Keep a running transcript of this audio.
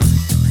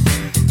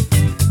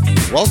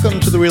Welcome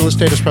to the Real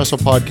Estate Espresso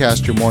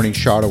Podcast, your morning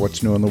shot of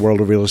what's new in the world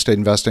of real estate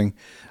investing.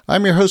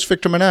 I'm your host,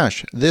 Victor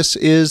Menashe. This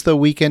is the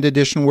weekend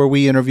edition where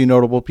we interview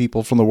notable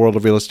people from the world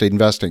of real estate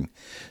investing.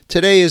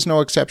 Today is no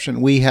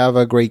exception. We have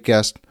a great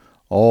guest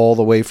all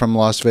the way from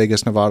Las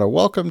Vegas, Nevada.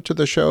 Welcome to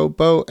the show,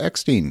 Bo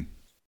Eckstein.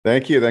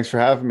 Thank you. Thanks for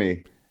having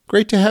me.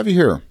 Great to have you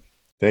here.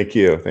 Thank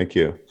you. Thank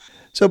you.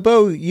 So,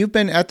 Bo, you've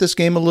been at this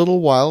game a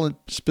little while,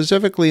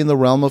 specifically in the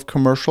realm of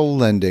commercial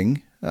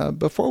lending.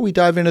 Before we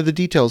dive into the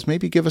details,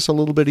 maybe give us a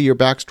little bit of your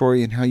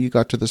backstory and how you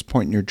got to this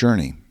point in your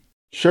journey.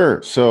 Sure.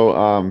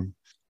 So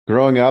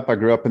growing up, I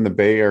grew up in the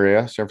Bay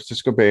Area, San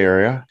Francisco Bay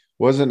Area.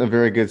 Wasn't a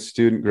very good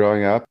student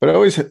growing up, but I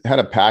always had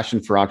a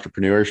passion for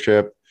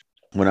entrepreneurship.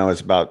 When I was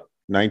about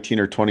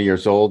 19 or 20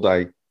 years old,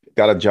 I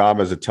got a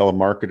job as a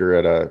telemarketer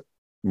at a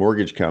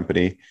mortgage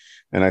company,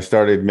 and I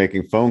started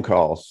making phone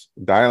calls,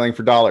 dialing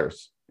for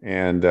dollars,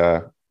 and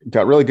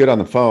got really good on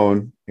the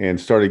phone and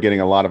started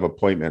getting a lot of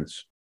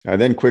appointments. I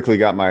then quickly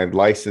got my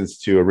license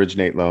to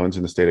originate loans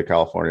in the state of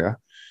California,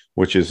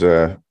 which is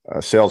a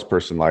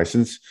salesperson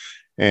license,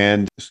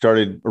 and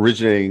started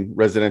originating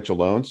residential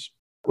loans.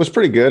 It was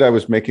pretty good. I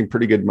was making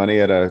pretty good money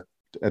at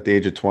the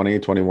age of 20,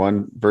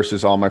 21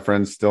 versus all my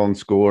friends still in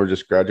school or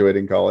just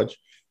graduating college.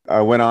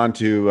 I went on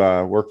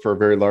to work for a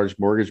very large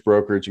mortgage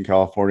brokerage in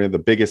California, the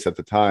biggest at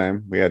the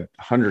time. We had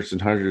hundreds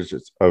and hundreds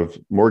of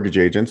mortgage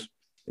agents.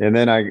 And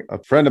then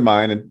a friend of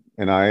mine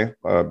and I,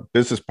 a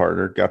business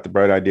partner, got the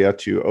bright idea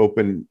to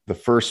open the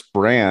first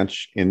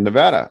branch in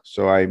Nevada.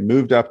 So I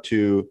moved up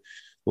to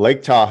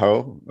Lake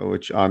Tahoe,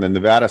 which on the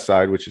Nevada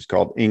side, which is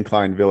called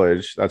Incline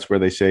Village. That's where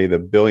they say the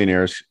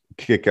billionaires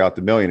kick out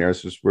the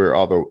millionaires. This is where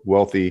all the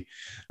wealthy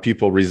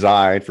people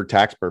reside for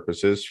tax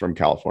purposes from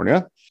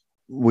California.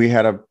 We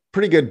had a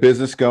pretty good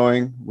business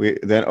going. We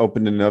then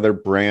opened another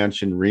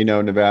branch in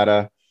Reno,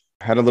 Nevada.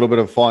 Had a little bit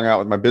of falling out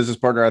with my business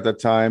partner at that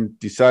time,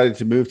 decided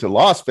to move to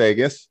Las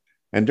Vegas.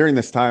 And during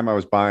this time, I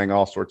was buying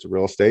all sorts of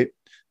real estate.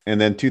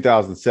 And then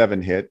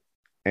 2007 hit.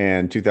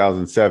 And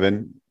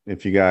 2007,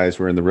 if you guys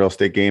were in the real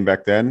estate game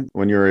back then,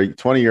 when you were a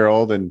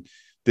 20-year-old and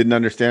didn't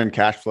understand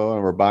cash flow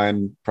and were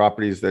buying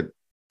properties that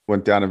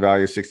went down in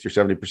value 60 or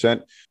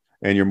 70%,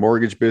 and your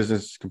mortgage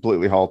business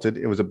completely halted,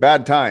 it was a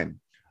bad time.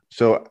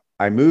 So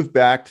I moved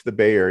back to the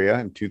Bay Area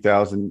in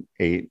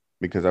 2008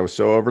 because I was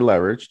so over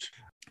leveraged.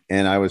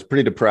 And I was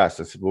pretty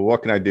depressed. I said, well,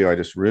 what can I do? I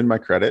just ruined my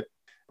credit.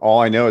 All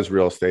I know is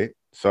real estate.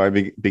 So I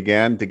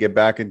began to get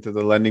back into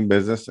the lending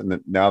business.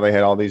 And now they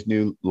had all these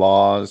new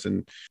laws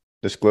and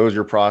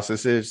disclosure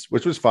processes,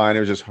 which was fine. It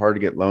was just hard to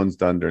get loans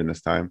done during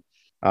this time.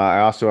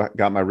 I also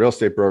got my real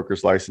estate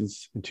broker's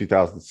license in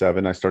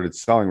 2007. I started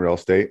selling real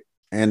estate.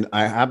 And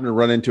I happened to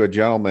run into a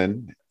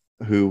gentleman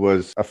who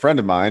was a friend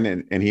of mine,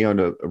 and he owned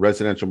a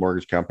residential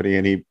mortgage company.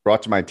 And he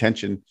brought to my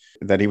attention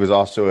that he was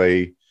also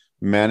a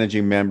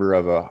managing member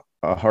of a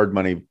hard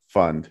money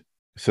fund.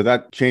 So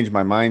that changed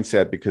my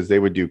mindset because they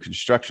would do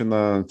construction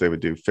loans, they would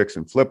do fix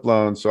and flip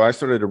loans. So I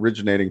started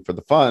originating for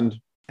the fund,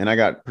 and I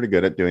got pretty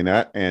good at doing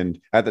that.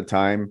 And at the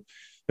time,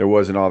 there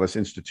wasn't all this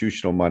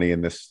institutional money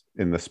in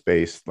the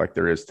space like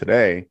there is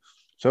today.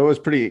 So it was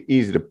pretty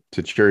easy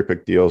to cherry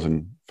pick deals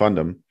and fund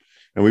them.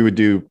 And we would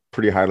do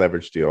pretty high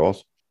leverage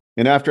deals.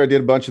 And after I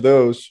did a bunch of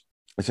those,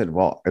 I said,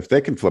 well, if they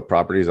can flip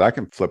properties, I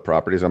can flip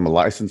properties. I'm a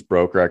licensed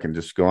broker. I can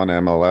just go on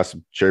MLS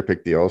and cherry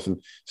pick deals.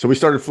 And so we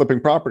started flipping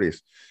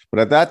properties.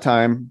 But at that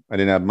time, I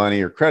didn't have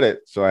money or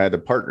credit, so I had to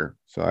partner.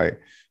 So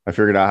I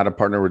figured out how to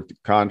partner with the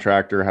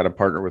contractor, how to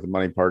partner with a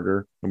money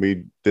partner. And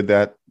we did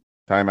that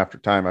time after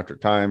time after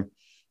time.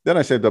 Then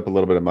I saved up a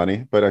little bit of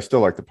money, but I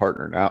still like to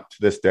partner now to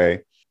this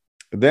day.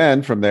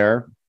 Then from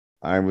there,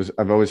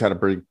 I've always had a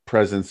big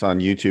presence on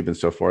YouTube and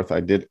so forth.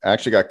 I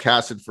actually got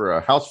casted for a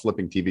house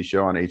flipping TV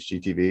show on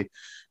HGTV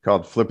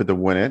called Flip It to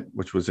Win It,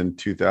 which was in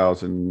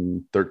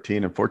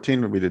 2013 and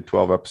 14. We did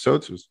 12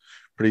 episodes. It was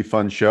a pretty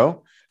fun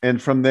show.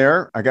 And from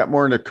there, I got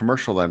more into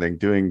commercial lending,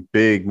 doing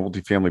big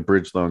multifamily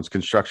bridge loans,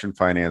 construction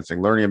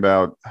financing, learning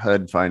about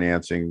HUD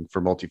financing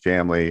for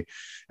multifamily,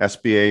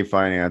 SBA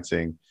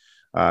financing.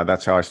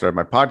 That's how I started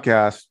my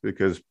podcast,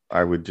 because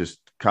I would just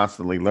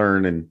constantly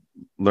learn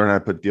how to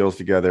put deals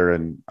together.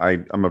 And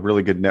I'm a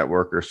really good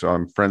networker. So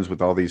I'm friends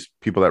with all these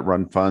people that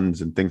run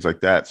funds and things like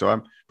that. So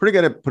I'm pretty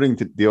good at putting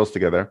deals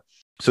together.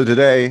 So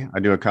today I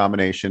do a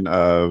combination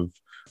of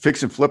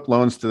fix and flip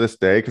loans to this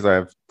day because I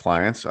have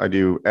clients. I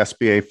do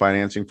SBA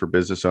financing for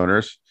business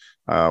owners,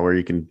 where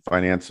you can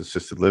finance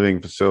assisted living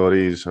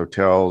facilities,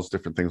 hotels,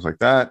 different things like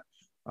that.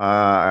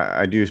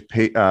 I do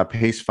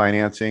PACE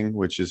financing,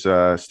 which is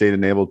a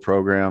state-enabled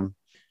program,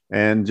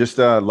 and just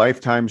a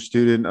lifetime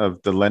student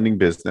of the lending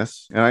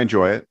business. And I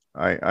enjoy it.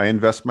 I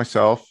invest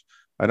myself.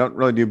 I don't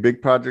really do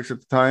big projects at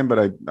the time,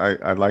 but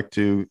I like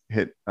to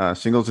hit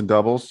singles and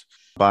doubles.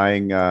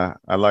 Buying,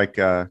 I like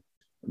the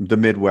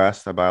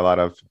Midwest. I buy a lot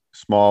of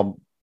small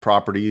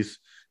properties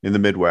in the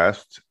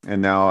Midwest.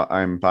 And now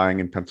I'm buying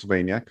in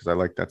Pennsylvania because I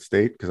like that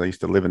state, because I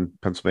used to live in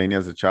Pennsylvania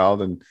as a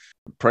child, and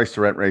price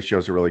to rent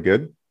ratios are really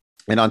good.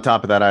 And on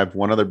top of that, I have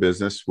one other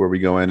business where we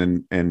go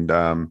in and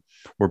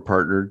we're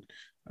partnered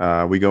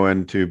We go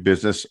into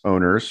business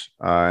owners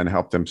and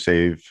help them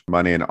save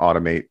money and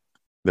automate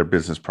their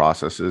business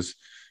processes.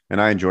 And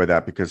I enjoy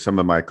that because some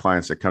of my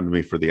clients that come to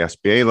me for the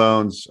SBA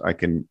loans, I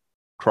can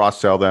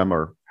cross-sell them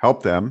or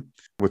help them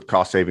with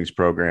cost savings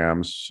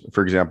programs.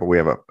 For example, we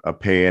have a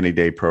pay any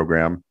day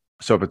program.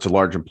 So if it's a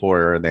large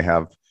employer and they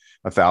have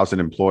 1,000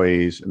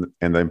 employees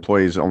and the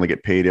employees only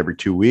get paid every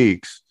 2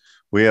 weeks,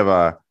 we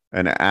have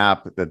an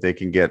app that they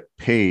can get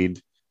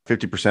paid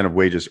 50% of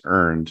wages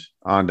earned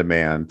on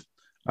demand.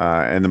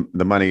 And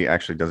the money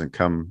actually doesn't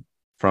come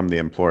from the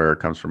employer, it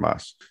comes from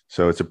us.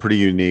 So it's a pretty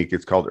unique,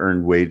 it's called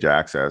Earned Wage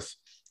Access.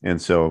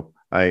 And so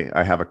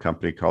I have a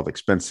company called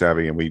Expense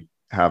Savvy, and we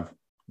have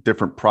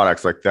different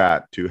products like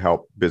that to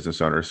help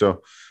business owners.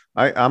 So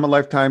I'm a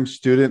lifetime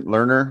student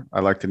learner. I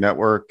like to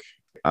network.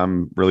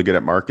 I'm really good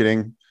at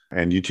marketing,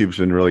 and YouTube's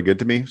been really good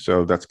to me.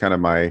 So that's kind of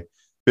my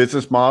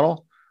business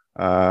model.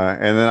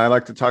 And then I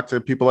like to talk to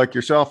people like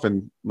yourself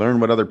and learn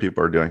what other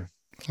people are doing.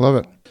 Love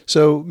it.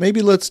 So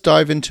maybe let's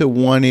dive into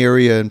one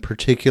area in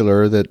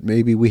particular that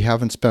maybe we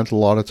haven't spent a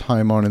lot of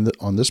time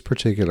on this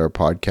particular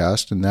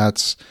podcast, and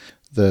that's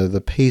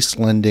the PACE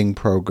lending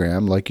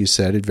program. Like you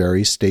said, it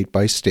varies state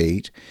by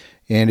state,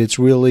 and it's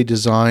really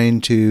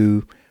designed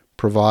to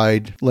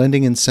provide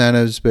lending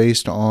incentives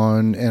based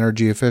on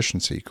energy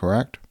efficiency,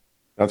 correct?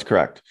 That's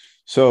correct.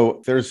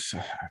 So there's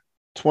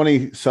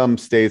 20 some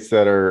states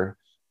that are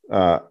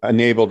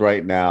enabled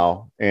right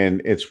now,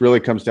 and it's really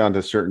comes down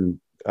to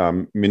certain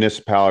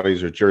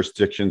municipalities or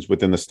jurisdictions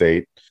within the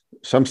state.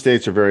 Some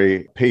states are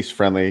very PACE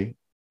friendly,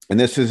 and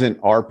this isn't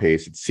our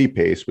PACE, it's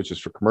CPACE, which is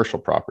for commercial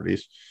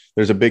properties.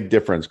 There's a big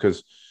difference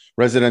because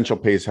residential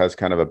PACE has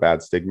kind of a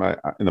bad stigma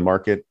in the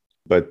market,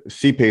 but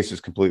CPACE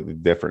is completely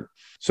different.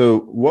 So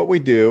what we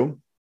do,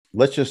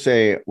 let's just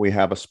say we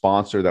have a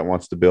sponsor that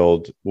wants to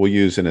build, we'll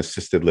use an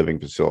assisted living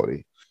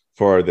facility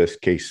for this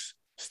case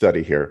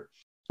study here.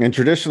 And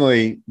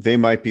traditionally, they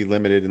might be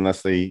limited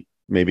unless they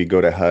maybe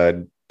go to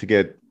HUD to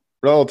get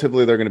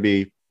relatively, they're going to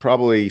be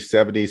probably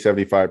 70,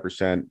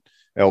 75%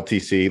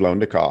 LTC, loan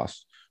to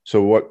cost.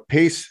 So what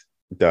PACE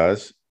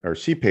does, or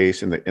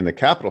CPACE in the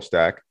capital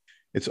stack,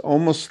 it's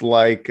almost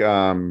like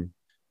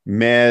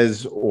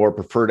mezz or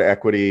preferred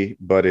equity,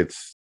 but it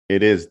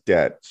is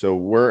debt. So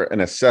we're an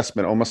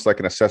assessment, almost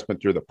like an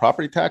assessment through the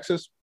property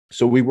taxes.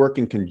 So we work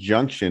in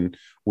conjunction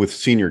with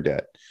senior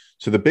debt.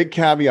 So the big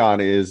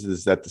caveat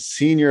is that the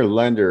senior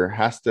lender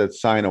has to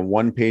sign a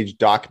one-page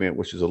document,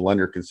 which is a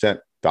lender consent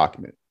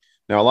document.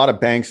 Now, a lot of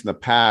banks in the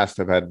past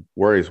have had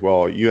worries.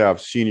 Well, you have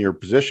senior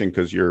position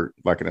because you're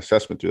like an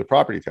assessment through the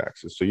property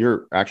taxes. So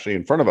you're actually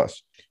in front of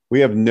us.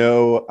 We have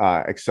no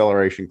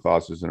acceleration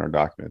clauses in our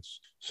documents.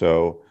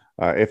 So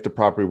if the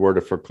property were to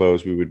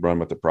foreclose, we would run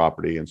with the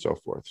property and so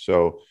forth.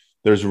 So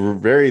there's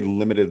very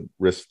limited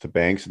risk to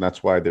banks. And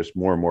that's why there's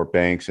more and more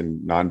banks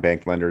and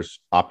non-bank lenders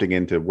opting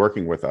into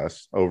working with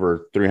us.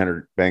 Over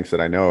 300 banks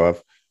that I know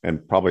of,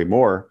 and probably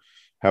more,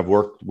 have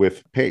worked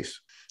with PACE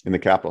in the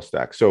capital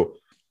stack. So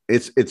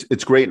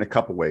it's great in a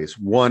couple ways.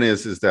 One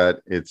is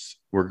that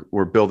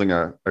we're building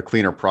a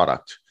cleaner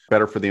product,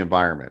 better for the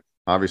environment.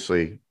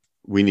 Obviously,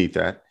 we need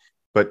that.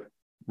 But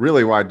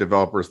really why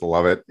developers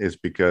love it is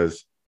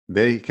because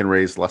they can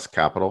raise less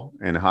capital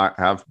and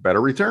have better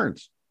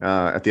returns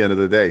at the end of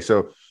the day.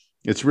 So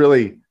it's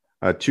really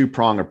a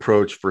two-pronged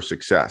approach for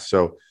success.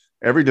 So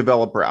every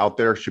developer out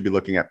there should be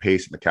looking at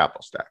PACE in the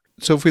capital stack.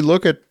 So if we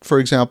look at, for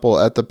example,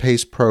 at the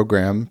PACE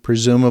program,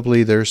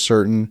 presumably there's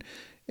certain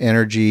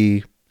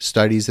energy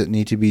studies that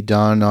need to be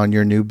done on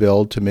your new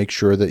build to make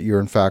sure that you're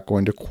in fact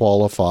going to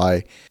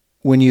qualify.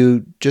 When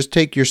you just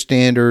take your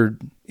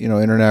standard,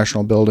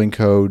 International Building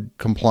Code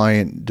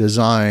compliant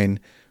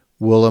design,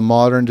 will a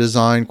modern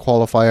design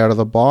qualify out of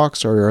the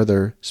box, or are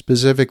there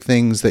specific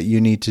things that you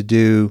need to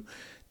do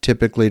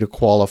typically to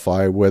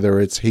qualify,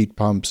 whether it's heat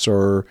pumps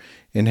or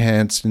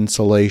enhanced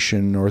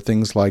insulation or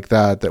things like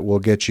that will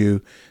get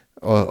you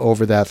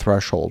over that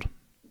threshold?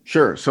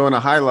 Sure. So in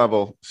a high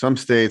level,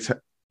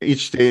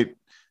 each state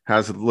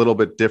has a little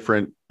bit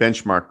different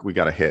benchmark we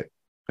got to hit.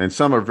 And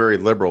some are very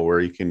liberal where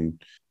you can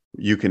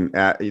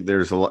add, you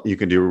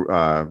can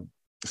do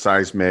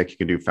seismic, you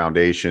can do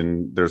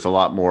foundation. There's a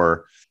lot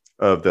more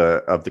of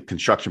the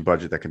construction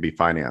budget that can be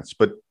financed.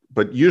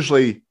 But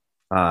usually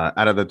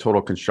out of the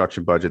total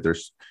construction budget,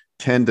 there's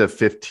 10 to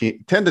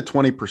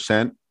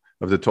 20%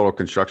 of the total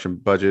construction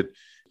budget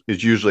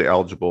is usually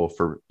eligible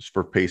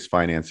for PACE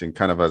financing,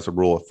 kind of as a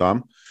rule of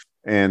thumb.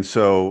 And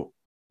so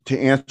to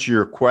answer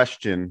your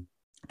question,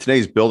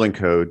 today's building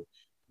code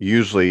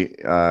usually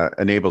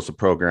enables the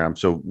program.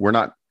 So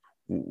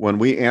when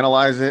we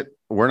analyze it,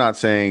 we're not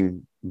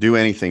saying do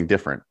anything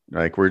different.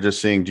 Like we're just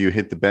saying, do you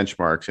hit the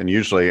benchmarks? And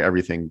usually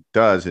everything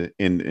does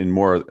in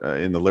more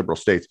in the liberal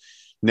states.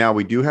 Now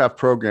we do have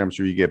programs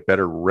where you get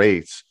better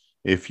rates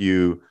if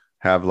you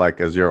have like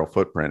a zero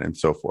footprint and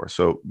so forth.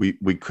 So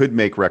we could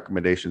make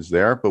recommendations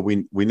there, but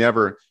we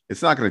never,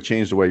 it's not going to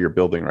change the way you're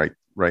building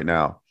right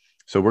now.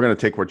 So we're going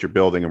to take what you're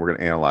building and we're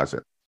going to analyze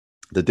it.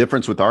 The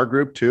difference with our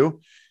group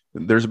too,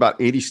 there's about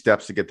 80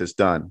 steps to get this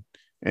done.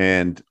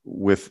 And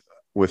with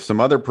some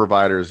other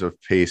providers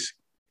of PACE,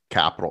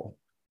 capital.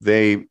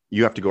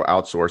 You have to go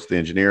outsource the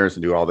engineers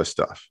and do all this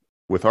stuff.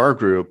 With our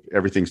group,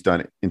 everything's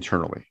done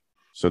internally.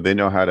 So they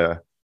know how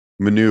to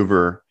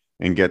maneuver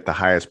and get the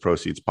highest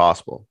proceeds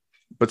possible.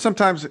 But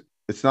sometimes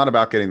it's not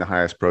about getting the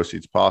highest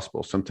proceeds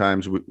possible.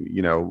 Sometimes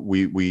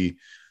we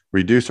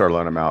reduce our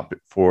loan amount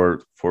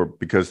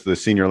because the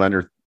senior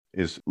lender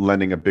is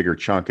lending a bigger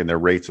chunk and their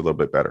rate's a little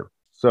bit better.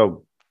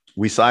 So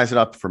we size it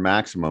up for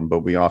maximum, but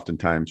we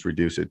oftentimes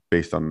reduce it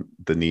based on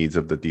the needs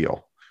of the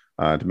deal.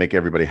 To make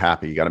everybody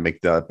happy, you got to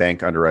make the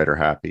bank underwriter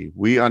happy.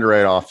 We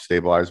underwrite off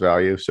stabilized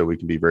value, so we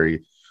can be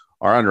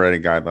our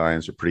underwriting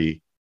guidelines are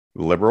pretty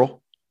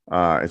liberal.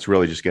 It's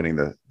really just getting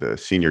the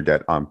senior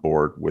debt on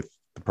board with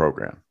the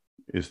program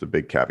is the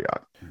big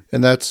caveat.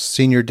 And that's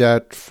senior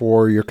debt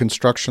for your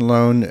construction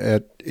loan.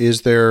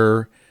 Is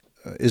there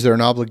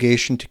an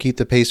obligation to keep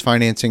the PACE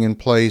financing in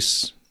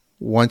place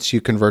once you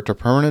convert to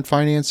permanent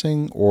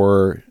financing,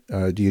 or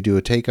do you do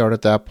a takeout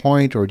at that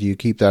point, or do you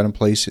keep that in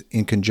place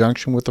in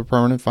conjunction with the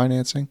permanent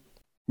financing?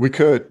 We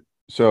could.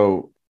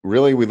 So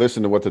really, we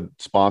listen to what the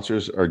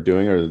sponsors are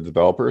doing or the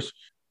developers.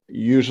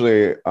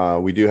 Usually,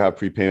 we do have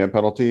prepayment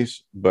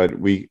penalties, but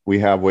we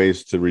have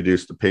ways to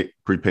reduce the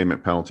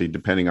prepayment penalty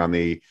depending on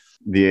the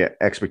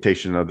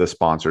expectation of the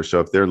sponsor. So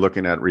if they're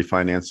looking at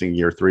refinancing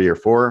year 3 or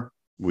 4,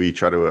 we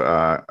try to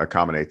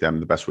accommodate them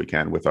the best we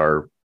can with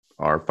our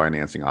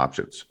financing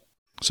options.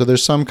 So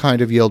there's some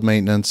kind of yield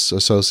maintenance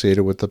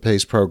associated with the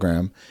PACE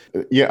program.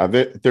 Yeah,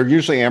 they're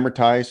usually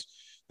amortized.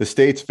 The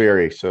states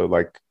vary. So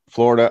like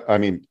Florida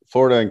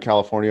and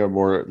California are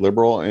more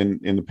liberal in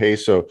the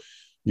PACE. So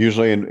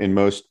usually in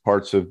most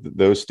parts of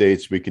those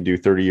states, we can do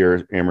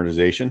 30-year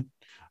amortization.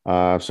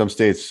 Some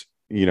states,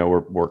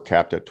 we're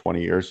capped at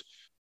 20 years.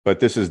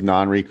 But this is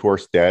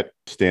non-recourse debt,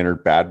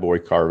 standard bad boy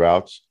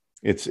carve-outs.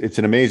 It's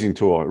an amazing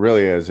tool. It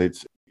really is.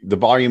 It's the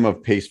volume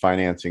of PACE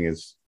financing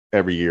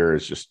every year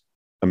is just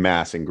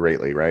amassing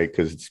greatly, right?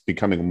 Because it's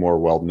becoming more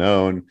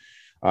well-known.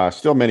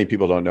 Still, many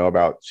people don't know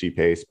about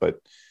CPACE, but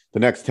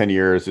the next 10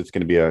 years, it's going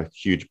to be a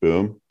huge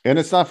boom. And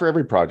it's not for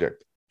every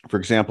project. For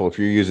example, if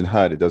you're using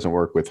HUD, it doesn't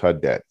work with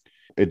HUD debt.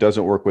 It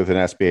doesn't work with an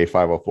SBA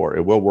 504.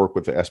 It will work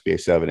with the SBA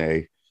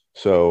 7A.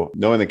 So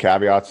knowing the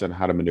caveats and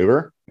how to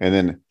maneuver. And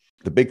then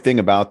the big thing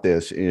about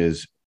this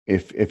is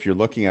if you're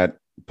looking at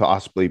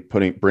possibly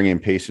bringing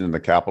PACE into the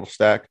capital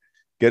stack,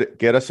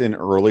 get us in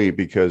early,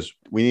 because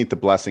we need the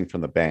blessing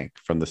from the bank,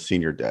 from the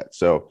senior debt.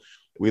 So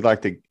we'd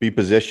like to be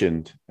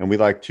positioned, and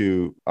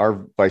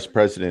our vice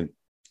president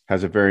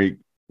has a very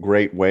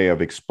great way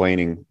of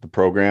explaining the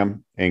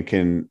program and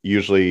can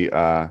usually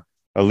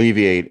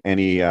alleviate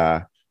any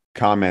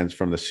comments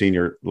from the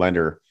senior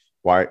lender,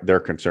 why their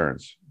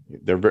concerns.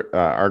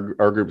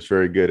 Our group is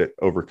very good at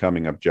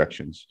overcoming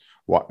objections.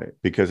 Why?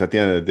 Because at the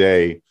end of the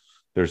day,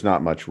 there's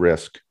not much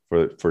risk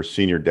for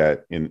senior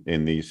debt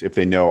in these, if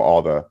they know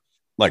all the,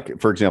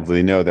 like, for example,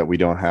 they know that we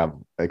don't have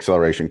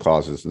acceleration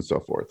clauses and so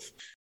forth.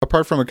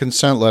 Apart from a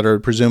consent letter,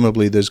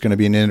 presumably there's going to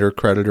be an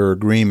intercreditor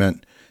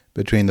agreement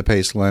between the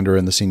PACE lender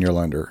and the senior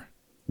lender.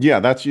 Yeah,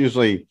 that's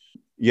usually,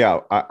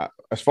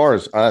 as far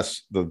as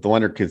us, the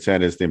lender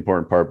consent is the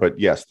important part. But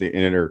yes, the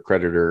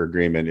intercreditor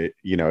agreement,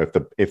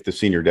 if the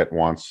senior debt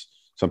wants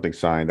something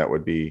signed, that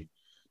would be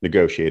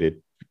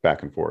negotiated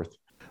back and forth.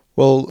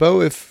 Well,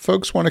 Bo, if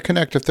folks want to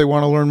connect, if they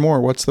want to learn more,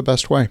 what's the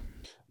best way?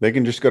 They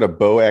can just go to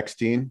Bo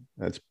Eckstein.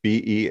 That's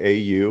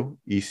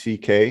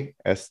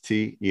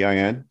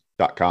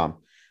BEAUECKSTEIN.com.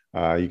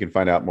 You can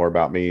find out more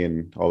about me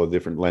and all the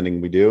different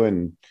lending we do,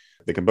 and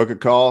they can book a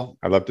call.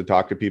 I love to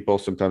talk to people.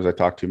 Sometimes I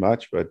talk too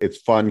much, but it's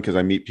fun because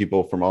I meet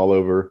people from all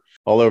over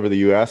the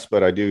U.S.,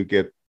 but I do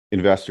get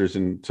investors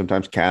in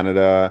sometimes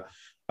Canada.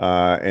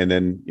 And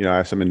then, I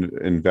have some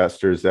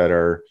investors that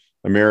are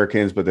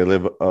Americans, but they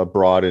live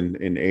abroad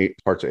in 8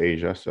 parts of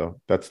Asia.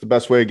 So that's the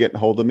best way of getting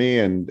hold of me,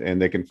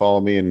 and they can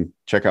follow me and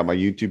check out my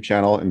YouTube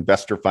channel.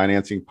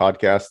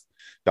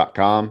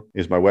 InvestorFinancingPodcast.com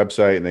is my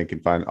website, and they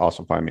can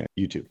also find me at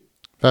YouTube.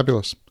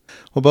 Fabulous.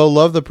 Well, Bo,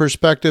 love the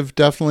perspective.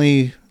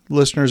 Definitely,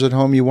 listeners at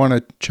home, you want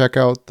to check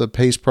out the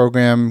PACE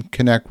program,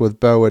 connect with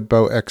Bo at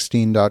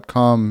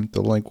boeckstein.com.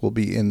 The link will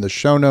be in the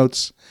show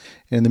notes.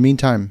 In the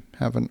meantime,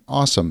 have an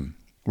awesome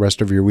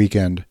rest of your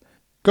weekend.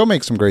 Go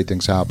make some great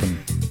things happen.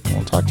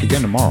 We'll talk to you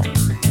again tomorrow.